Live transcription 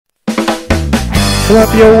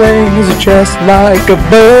Flap your wings just like a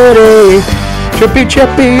birdie. Chirpy,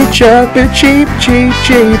 chirpy, chirpy, cheep, cheep,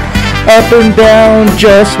 cheep. Up and down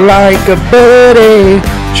just like a birdie.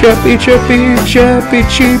 Chirpy, chirpy, chirpy,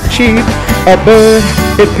 cheep, cheep. A bird,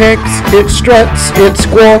 it pecks, it struts, it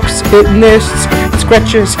squawks, it nests, it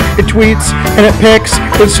scratches, it tweets, and it pecks,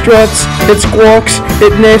 it struts, it squawks,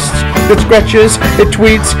 it nests, it scratches, it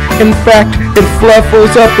tweets. In fact, it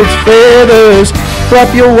fluffles up its feathers.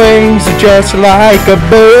 Flap your wings just like a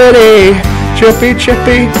birdie. Chirpy,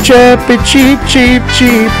 chirpy, chirpy, cheep, cheep,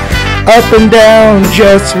 cheep. Up and down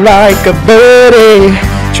just like a birdie.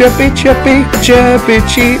 Chirpy, chirpy, chirpy,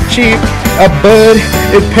 cheep, cheep. A bird,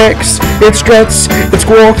 it pecks, it struts, it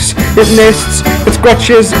squawks, it nests, it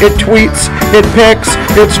scratches, it tweets, it pecks,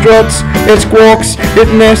 it struts, it squawks, it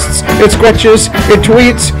nests, it scratches, it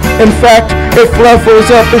tweets. In fact, it fluffles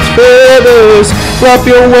up its feathers. Flap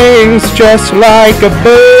your wings just like a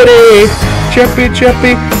birdie. Chirpy,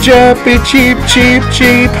 chirpy, chirpy, cheep, cheep,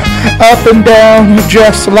 cheep. Up and down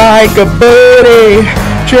just like a birdie.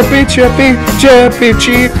 Chirpy, chirpy, chirpy,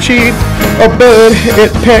 cheep, cheep. A bird,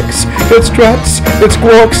 it pecks, it struts, it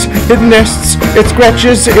squawks, it nests, it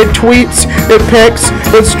scratches, it tweets, it pecks,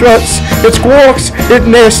 it struts, it squawks, it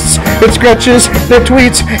nests, it scratches, it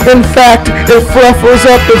tweets. In fact, it fluffles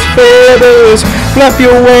up its feathers. Flap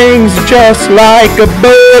your wings just like a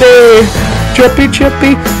birdie. Chirpy,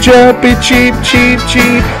 chirpy, chirpy, cheep, cheep,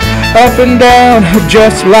 cheep. Up and down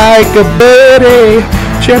just like a birdie.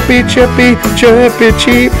 Chirpy, chirpy, chirpy,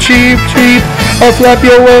 cheep, cheep, cheep. Oh, flap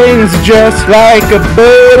your wings just like a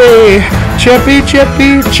birdie. Chirpy,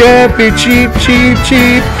 chirpy, chirpy, cheep, cheep,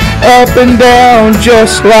 cheep. Up and down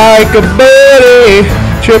just like a birdie.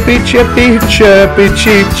 Chirpy, chirpy, chirpy,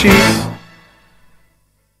 cheep, cheep.